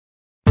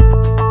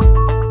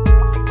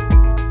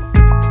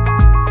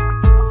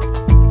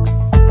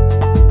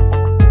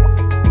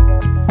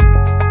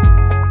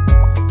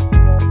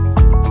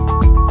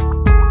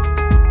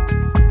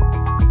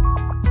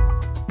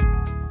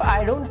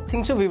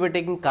think so. We were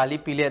taking Kali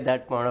Pili at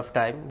that point of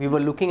time. We were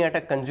looking at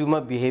a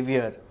consumer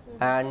behavior,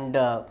 and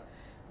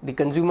the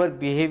consumer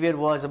behavior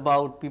was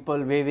about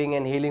people waving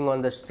and hailing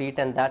on the street,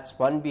 and that's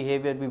one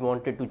behavior we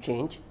wanted to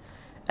change,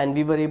 and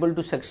we were able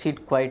to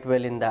succeed quite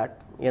well in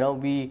that.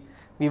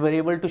 We were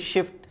able to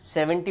shift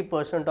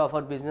 70% of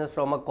our business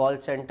from a call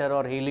center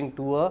or hailing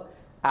to a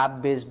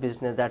app-based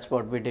business. That's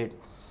what we did.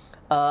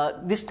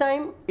 This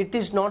time, it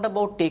is not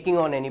about taking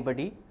on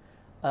anybody.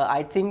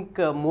 I think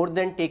more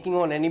than taking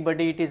on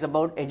anybody, it is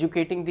about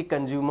educating the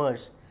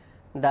consumers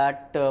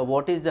that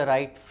what is the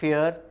right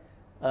fare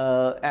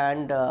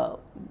and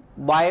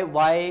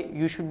why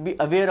you should be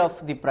aware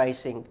of the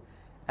pricing,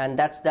 and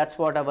that's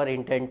what our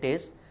intent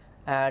is.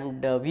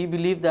 And we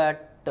believe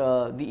that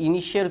the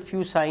initial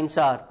few signs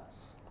are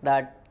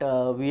that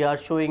we are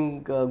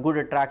showing good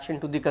attraction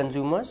to the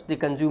consumers. The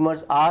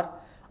consumers are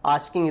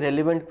asking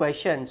relevant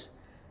questions,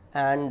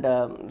 and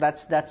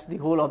that's the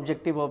whole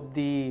objective of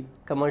the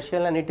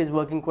commercial, and it is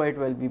working quite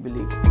well, we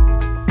believe.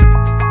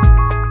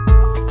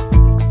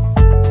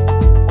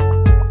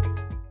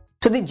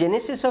 So the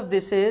genesis of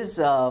this is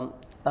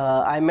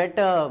I met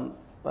a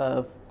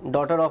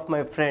daughter of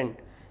my friend.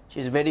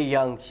 She's very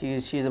young.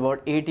 She's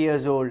about 8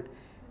 years old,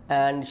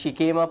 and she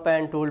came up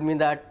and told me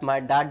that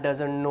my dad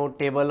doesn't know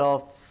table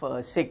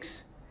of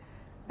 6,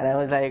 and I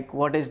was like,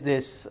 what is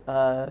this?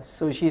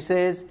 So she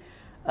says,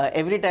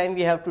 every time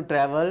we have to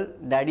travel,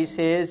 daddy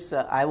says,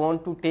 I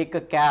want to take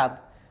a cab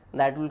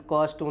that will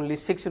cost only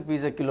 6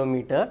 rupees a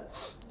kilometer,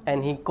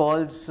 and he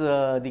calls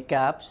the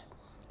cabs.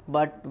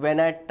 But when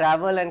I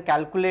travel and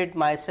calculate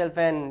myself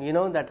and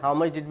that how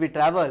much did we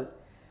travel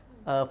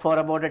for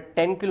about a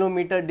 10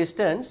 kilometer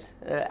distance,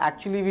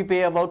 actually we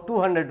pay about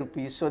 200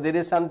 rupees. So there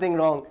is something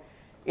wrong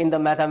in the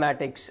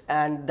mathematics,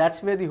 and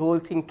that's where the whole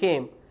thing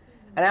came.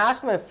 And I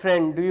asked my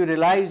friend, do you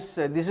realize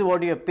this is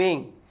what you are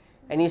paying?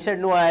 And he said,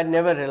 no, I had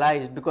never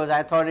realized, because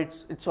I thought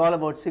it's all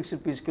about 6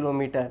 rupees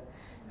kilometer.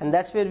 And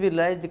that's where we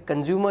realized the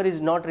consumer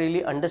is not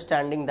really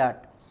understanding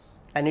that.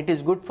 And it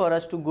is good for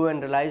us to go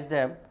and realize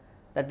them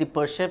that the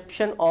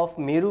perception of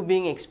Meru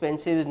being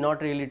expensive is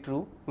not really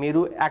true.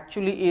 Meru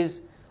actually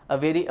is a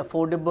very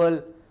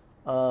affordable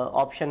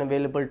option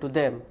available to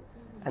them.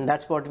 And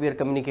that's what we are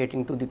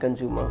communicating to the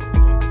consumer.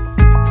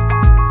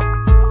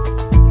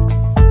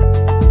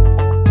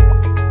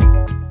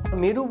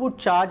 Meru would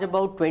charge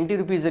about 20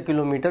 rupees a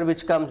kilometer,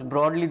 which comes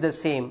broadly the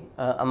same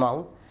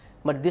amount.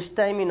 But this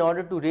time, in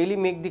order to really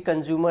make the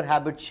consumer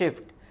habit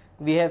shift,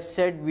 we have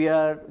said we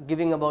are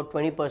giving about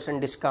 20%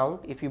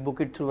 discount if you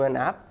book it through an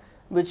app,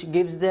 which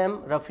gives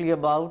them roughly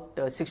about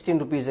 16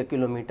 rupees a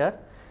kilometer,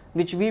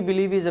 which we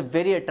believe is a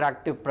very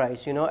attractive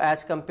price.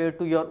 As compared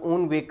to your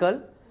own vehicle,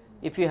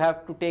 if you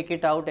have to take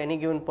it out any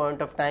given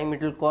point of time,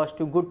 it will cost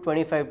you good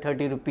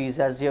 25-30 rupees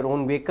as your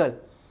own vehicle.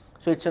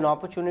 So it's an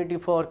opportunity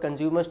for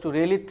consumers to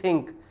really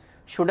think,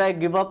 should I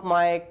give up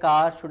my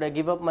car, should I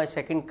give up my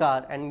second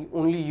car and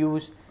only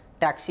use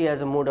taxi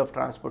as a mode of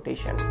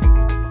transportation.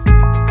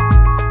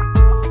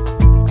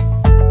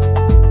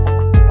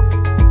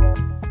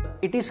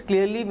 It is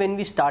clearly when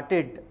we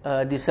started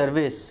the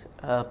service,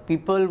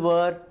 people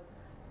were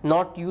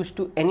not used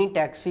to any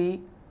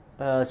taxi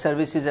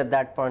services at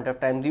that point of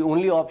time. The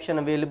only option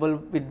available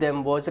with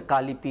them was a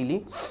Kali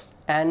Pili,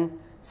 and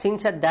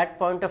since at that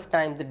point of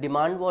time the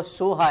demand was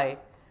so high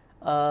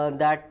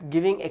that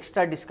giving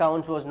extra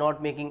discounts was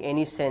not making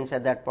any sense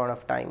at that point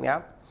of time.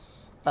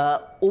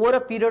 Over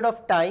a period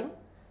of time,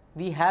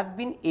 we have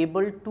been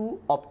able to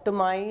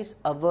optimize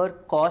our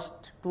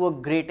cost to a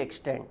great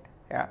extent.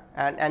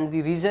 And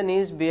the reason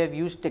is we have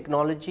used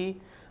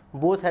technology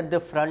both at the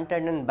front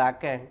end and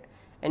back end,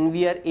 and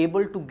we are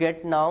able to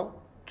get now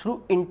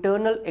through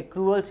internal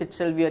accruals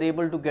itself, we are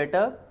able to get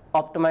a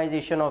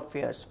optimization of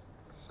fares.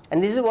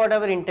 And this is what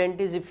our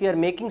intent is. If we are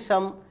making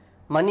some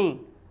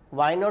money,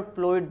 why not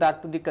flow it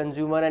back to the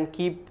consumer and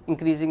keep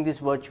increasing this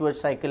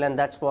virtuous cycle? And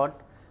that's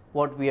what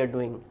we are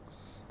doing.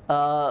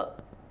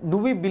 Do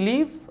we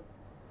believe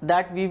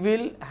that we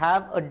will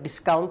have a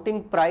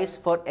discounting price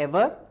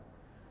forever?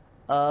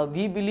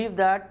 We believe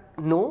that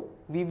no,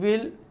 we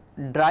will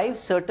drive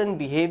certain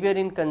behavior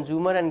in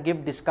consumer and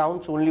give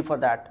discounts only for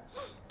that.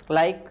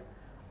 Like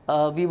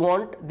we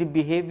want the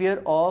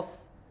behavior of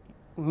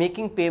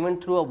making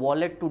payment through a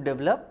wallet to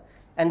develop,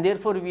 and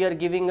therefore we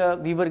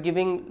were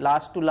giving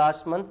last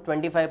month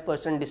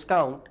 25%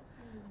 discount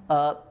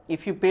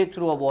if you pay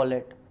through a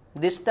wallet.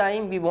 This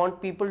time we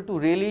want people to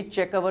really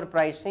check our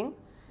pricing,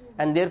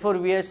 and therefore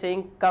we are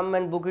saying come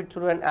and book it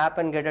through an app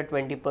and get a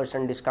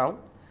 20% discount.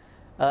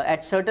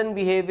 At certain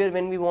behavior,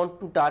 when we want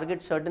to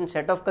target certain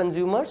set of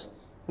consumers,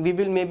 we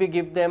will maybe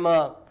give them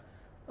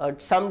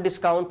some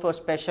discount for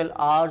special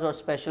hours or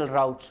special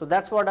routes. So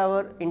that's what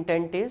our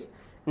intent is.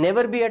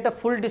 Never be at a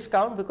full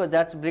discount, because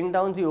that's bring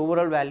down the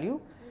overall value.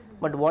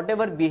 But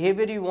whatever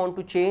behavior you want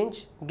to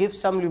change, give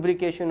some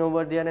lubrication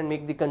over there and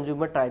make the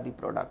consumer try the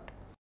product.